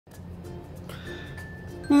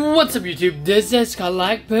What's up YouTube, this is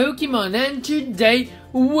Collect Pokemon and today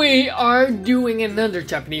we are doing another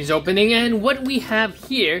Japanese opening, and what we have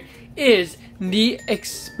here is the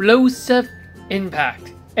Explosive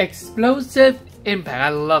Impact. Explosive Impact, I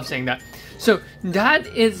love saying that. So that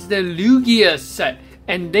is the Lugia set,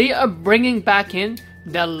 and they are bringing back in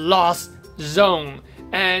the Lost Zone,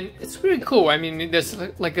 and it's pretty cool. I mean, there's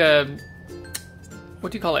like a,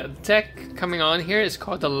 what do you call it, a deck coming on here. It's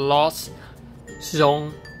called the Lost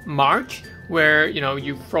Zone March, where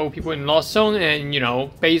you throw people in Lost Zone, and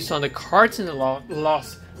based on the cards in the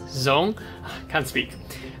Lost Zone, can't speak.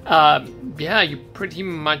 Yeah, you pretty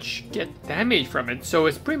much get damage from it. So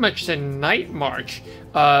it's pretty much the Night March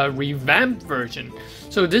revamped version.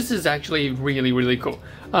 So this is actually really cool.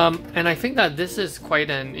 And I think that this is quite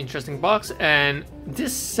an interesting box, and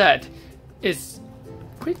this set is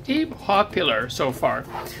pretty popular so far.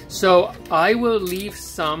 So I will leave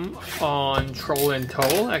some on Troll and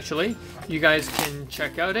Toll. Actually, you guys can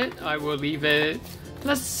check out it. I will leave it,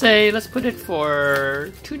 let's put it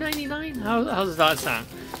for $2.99. How does that sound?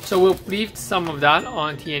 So we'll leave some of that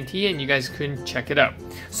on TNT and you guys can check it out.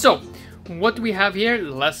 So what do we have here?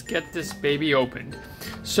 Let's get this baby opened.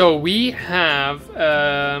 So we have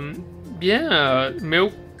yeah,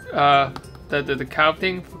 Milk, the cow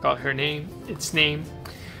thing, forgot her name, its name.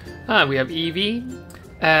 We have Eevee,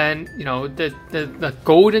 and the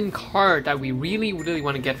golden card that we really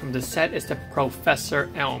want to get from the set is the Professor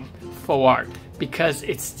Elm full art, because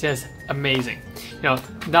it's just amazing.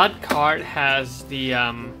 That card has the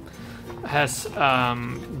yeah,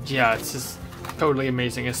 it's just totally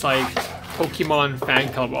amazing. It's like Pokemon fan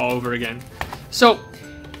club all over again. So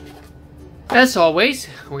as always,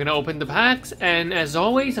 we're gonna open the packs, and as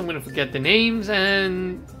always, I'm gonna forget the names,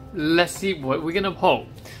 and let's see what we're gonna pull.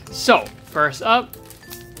 So first up,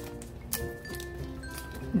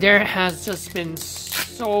 there has just been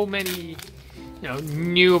so many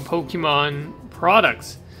new Pokemon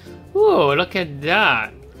products. Whoa, look at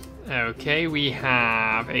that. Okay, we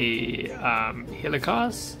have a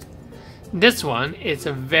Helicos. This one is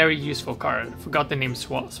a very useful card. Forgot the name.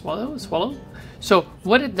 Swallow. So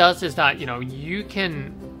what it does is that you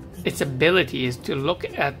can, its ability is to look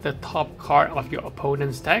at the top card of your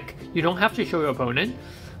opponent's deck. You don't have to show your opponent,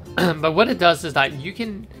 but what it does is that you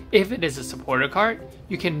can, if it is a supporter card,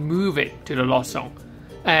 you can move it to the Lost Zone,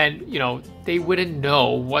 and they wouldn't know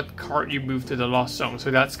what card you moved to the Lost Zone.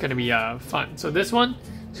 So that's gonna be fun. So this one,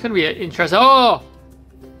 it's gonna be interesting. Oh,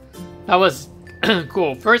 that was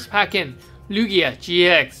cool. First pack in, Lugia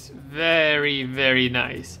GX, very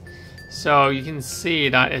nice. So you can see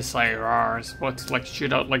that it's like supposed to like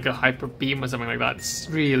shoot out like a hyper beam or something like that. It's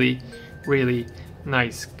really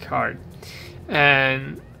nice card.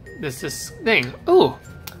 And this thing, oh,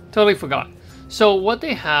 totally forgot. So what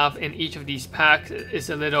they have in each of these packs is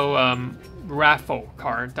a little raffle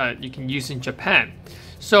card that you can use in Japan.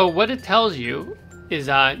 So what it tells you is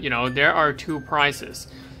that there are two prizes.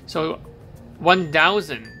 So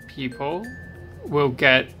 1,000 people will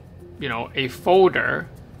get a folder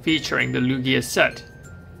featuring the Lugia set,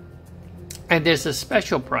 and there's a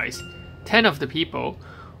special prize. 10 of the people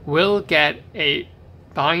will get a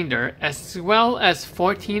binder, as well as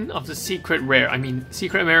 14 of the secret rare. I mean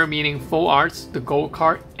secret rare meaning full arts, the gold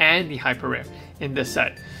card, and the hyper rare in this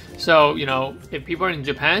set. So if people are in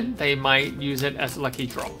Japan, they might use it as a lucky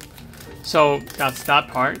draw. So that's that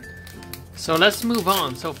part. So let's move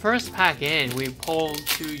on. So first pack in, we pulled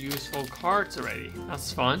 2 useful cards already.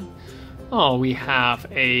 That's fun. Oh, we have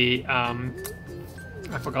a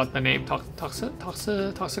I forgot the name.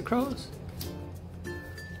 Toxicrows?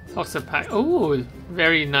 Toxipack. Oh,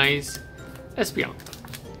 very nice. Espeon.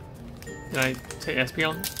 Did I say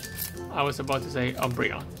Espeon? I was about to say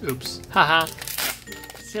Umbreon. Oops. Haha.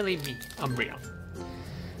 Silly me. Umbreon.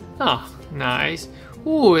 Oh, nice.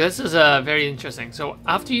 Ooh, this is very interesting. So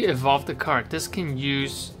after you evolve the card, this can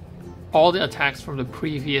use all the attacks from the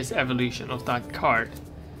previous evolution of that card.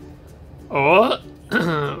 Oh,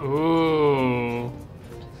 ooh,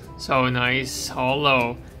 so nice,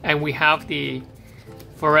 hollow. And we have the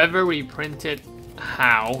forever reprinted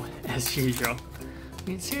How, as usual. I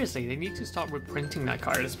mean, seriously, they need to stop reprinting that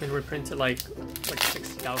card. It's been reprinted like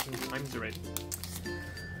 60,000 times already.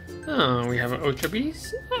 Oh, we have an Ultra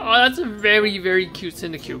Beast. Oh, that's a very cute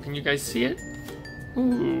Cyndaquil. Can you guys see it?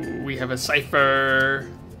 Ooh, we have a Cypher.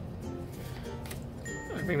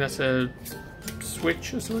 I think that's a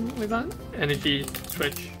Switch or something like that. Energy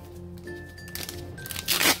Switch.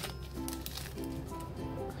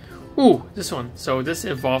 Ooh, this one. So this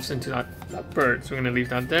evolves into that bird. So we're gonna leave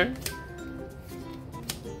that there.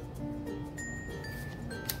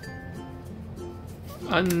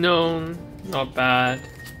 Unknown, not bad.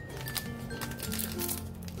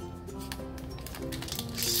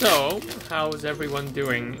 So, how's everyone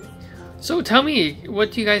doing? So tell me,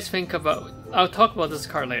 what do you guys think about... I'll talk about this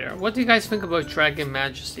card later. What do you guys think about Dragon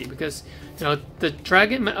Majesty? Because, you know, the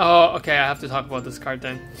Dragon... Oh, okay, I have to talk about this card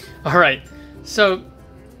then. Alright, so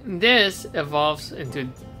this evolves into...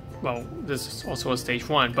 Well, this is also a stage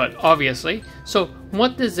 1, but obviously. So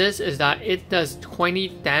what this is that it does 20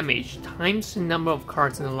 damage times the number of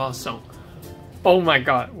cards in the Lost Zone. Oh my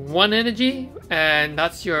god, 1 energy, and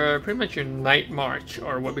that's your pretty much your Night March,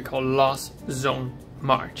 or what we call Lost Zone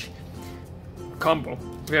March combo.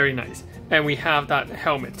 Very nice. And we have that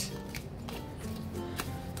helmet.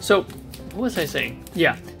 So, what was I saying?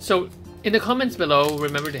 Yeah, so in the comments below,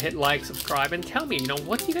 remember to hit like, subscribe, and tell me, you know,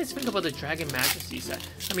 what do you guys think about the Dragon Majesty set?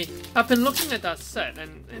 I mean, I've been looking at that set,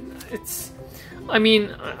 and it's... I mean,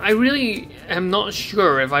 I really am not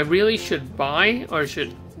sure if I really should buy or should,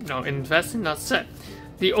 you know, invest in that set.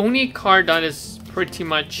 The only card that is pretty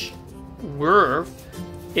much worth,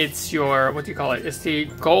 it's your, what do you call it? It's the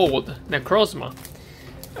gold Necrozma.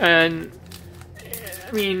 And,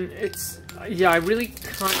 I mean, it's, yeah, I really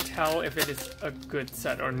can't tell if it is a good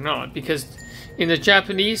set or not, because in the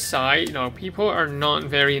Japanese side, you know, people are not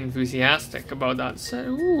very enthusiastic about that set.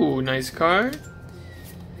 Ooh, nice card.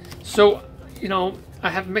 So, you know, I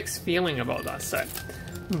have mixed feeling about that set.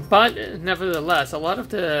 But nevertheless, a lot of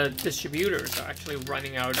the distributors are actually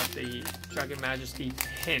running out of the Dragon Majesty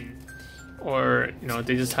pin. Or, you know,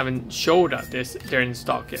 they just haven't showed that they're in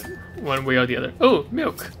stock yet, one way or the other. Oh,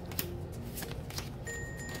 milk!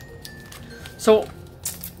 So,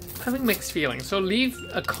 having mixed feelings. So leave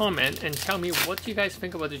a comment and tell me what you guys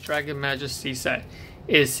think about the Dragon Majesty set.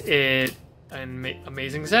 Is it an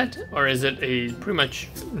amazing set? Or is it a pretty much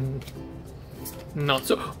not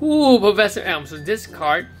so... Ooh, Professor Elm. So this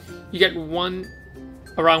card, you get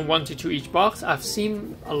around 1 to 2 each box. I've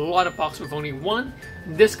seen a lot of boxes with only 1.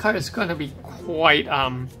 This card is going to be quite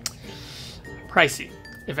pricey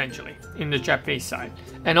eventually in the Japanese side.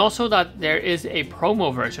 And also that there is a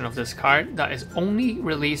promo version of this card that is only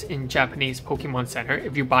released in Japanese Pokemon Center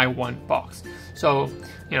if you buy 1 box. So,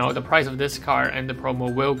 you know, the price of this card and the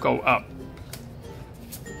promo will go up.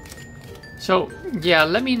 So, yeah,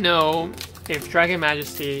 let me know if Dragon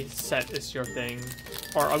Majesty set is your thing.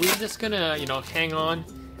 Or are we just gonna, you know, hang on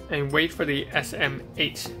and wait for the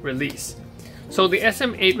SM8 release? So the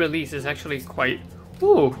SM8 release is actually quite...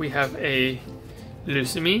 Ooh, we have a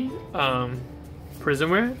Lucamine,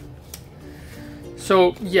 Prismware.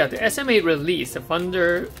 So yeah, the SM8 release, the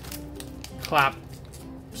Thunderstorm Clap,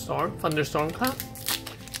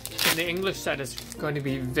 in the English set is going to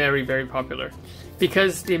be very, very popular.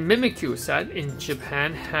 Because the Mimikyu set in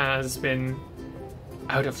Japan has been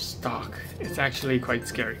out of stock. It's actually quite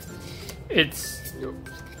scary. It's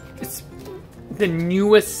the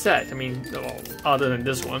newest set, I mean, well, other than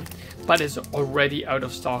this one, but it's already out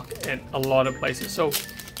of stock at a lot of places. So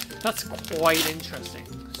that's quite interesting.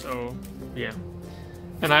 So yeah,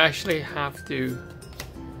 and I actually have to.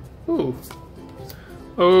 Ooh,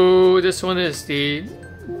 oh, this one is the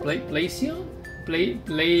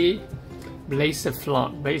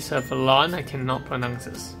Blacephalon. I cannot pronounce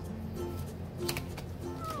this.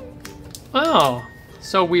 Oh,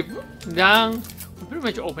 so we've pretty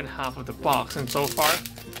much opened half of the box, and so far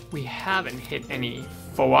we haven't hit any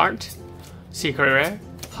full art, secret rare,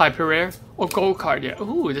 hyper rare, or gold card yet.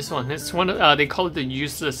 Ooh, this one. It's one of they call it the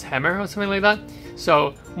useless hammer or something like that.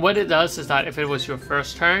 So what it does is that if it was your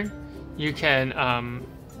first turn, you can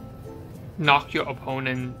knock your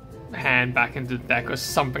opponent hand back into the deck or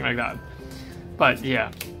something like that. But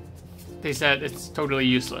yeah, they said it's totally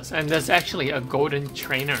useless. And there's actually a golden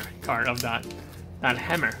trainer card of that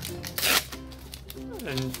hammer.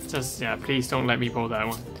 And just, yeah, please don't let me pull that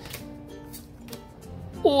one.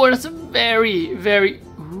 Oh, that's a very, very,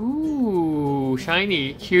 ooh,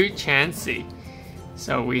 shiny, cute Chansey.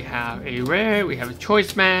 So we have a rare, we have a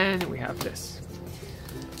choice man, we have this.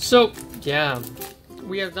 So, yeah,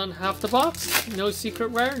 we have done half the box. No secret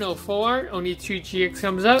rare, no full art, only 2 GX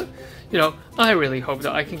comes out. You know, I really hope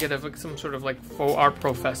that I can get some sort of like full art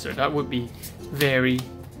professor. That would be very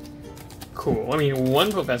cool. I mean,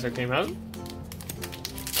 1 professor came out.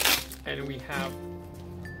 And we have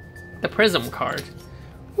the Prism card.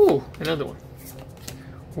 Ooh, another one.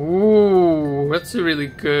 Ooh, that's a really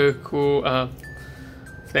good, cool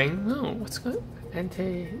thing. Oh, what's good?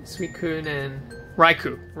 Entei, Suicune, and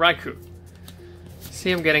Raikou.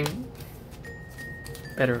 See, I'm getting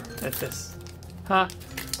better at this. Huh?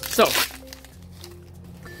 So,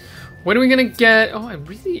 when are we gonna get... Oh, I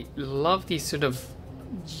really love these sort of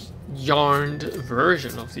yarned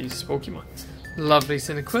version of these Pokemon. Lovely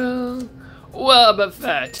Cyndaquil,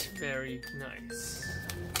 Wobbuffet, very nice.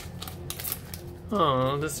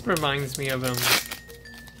 Oh, this reminds me of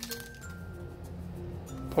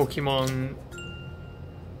Pokemon.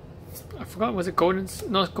 I forgot, was it gold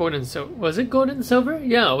and not gold and silver? Was it gold and silver?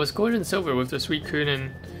 Yeah, it was gold and silver with the Suicune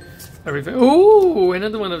and everything. Oh,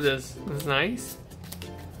 another one of this. That's nice.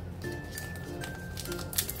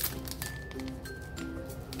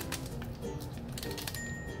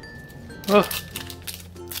 Oh.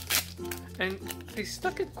 And they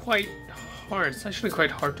stuck it quite hard. It's actually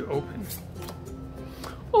quite hard to open.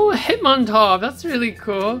 Oh, a Hitmontop. That's really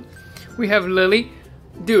cool. We have Lily.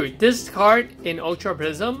 Dude, this card in Ultra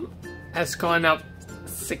Prism has gone up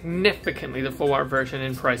significantly, the full art version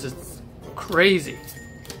in price. It's crazy.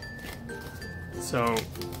 So,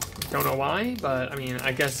 don't know why, but I mean,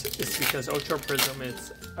 I guess it's because Ultra Prism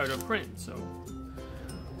is out of print, so.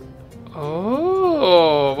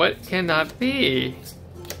 Oh, what can that be?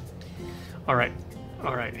 Alright,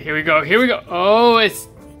 here we go, Oh, it's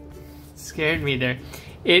scared me there.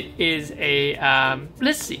 It is a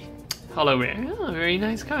Blissey Hollow Rare. Oh, very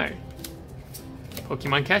nice card.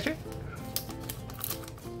 Pokemon Catcher.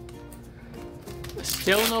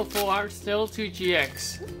 Still no full art, still 2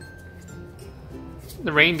 GX.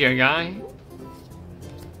 The reindeer guy.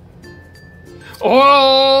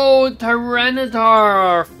 Oh,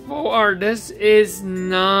 Tyranitar full art. This is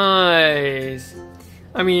nice.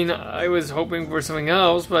 I mean, I was hoping for something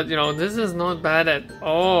else, but you know, this is not bad at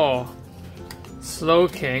all.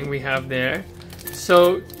 Slowking we have there.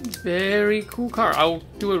 So, very cool card. I'll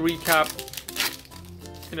do a recap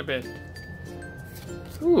in a bit.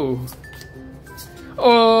 Ooh.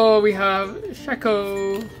 Oh, we have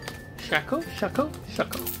Shaco. Shaco?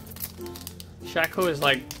 Shaco is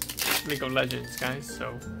like League of Legends, guys,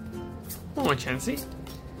 so. Oh, Chansey.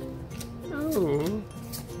 Oh.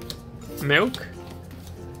 Milk.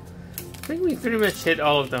 I think we pretty much hit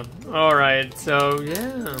all of them. Alright, so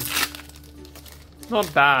yeah.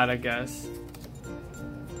 Not bad, I guess.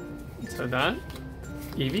 So that.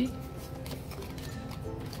 Eevee.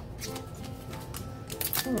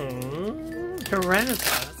 Tyranitar,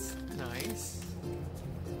 that's nice.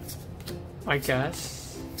 I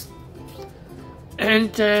guess.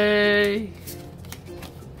 And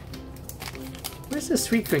where's the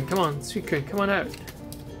Suicune? Come on, Suicune, come on out.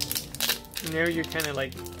 And there you're kind of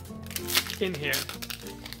like in here.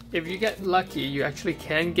 If you get lucky, you actually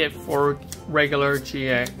can get 4 regular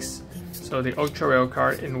GX. So the Ultra Rare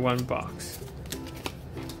card in 1 box.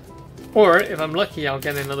 Or if I'm lucky, I'll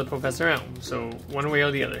get another Professor Elm. So one way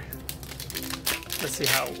or the other. Let's see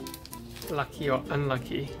how lucky or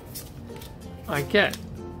unlucky I get.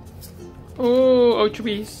 Oh, Ultra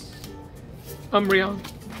Beast. Umbreon.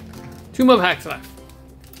 2 more packs left.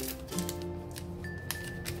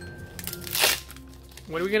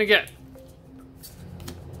 What are we gonna get?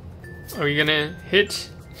 Are we gonna hit?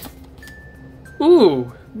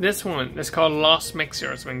 Ooh, this one. It's called Lost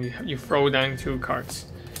Mixers when you throw down 2 cards.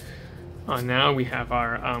 Oh, now we have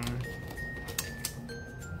our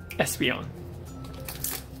Espeon.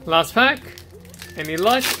 Last pack. Any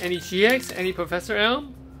luck? Any GX? Any Professor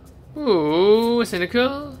Elm? Ooh,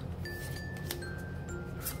 Cynical.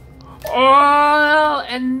 Oh,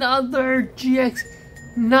 another GX.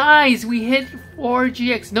 Nice, we hit 4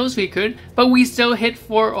 GX. No Suicune, but we still hit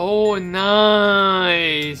 4. Oh,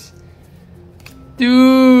 nice.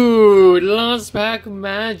 Dude, last pack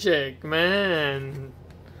magic, man.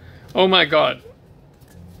 Oh my god.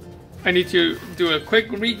 I need to do a quick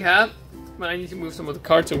recap, but I need to move some of the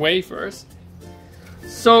cards away first.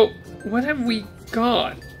 So, what have we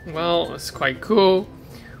got? Well, it's quite cool.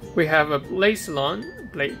 We have a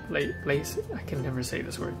Blazion, Blaze, I can never say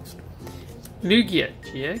this word. Lugia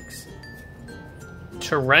GX,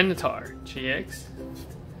 Tyranitar GX,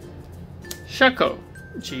 Shaco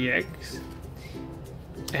GX,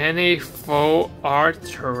 and a full art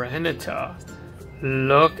Tyranitar.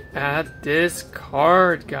 Look at this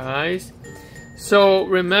card, guys. So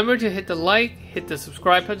remember to hit the like, hit the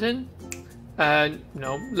subscribe button, and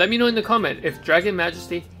let me know in the comment if Dragon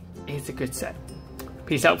Majesty is a good set.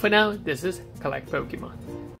 Peace out for now. This is Collect Pokemon.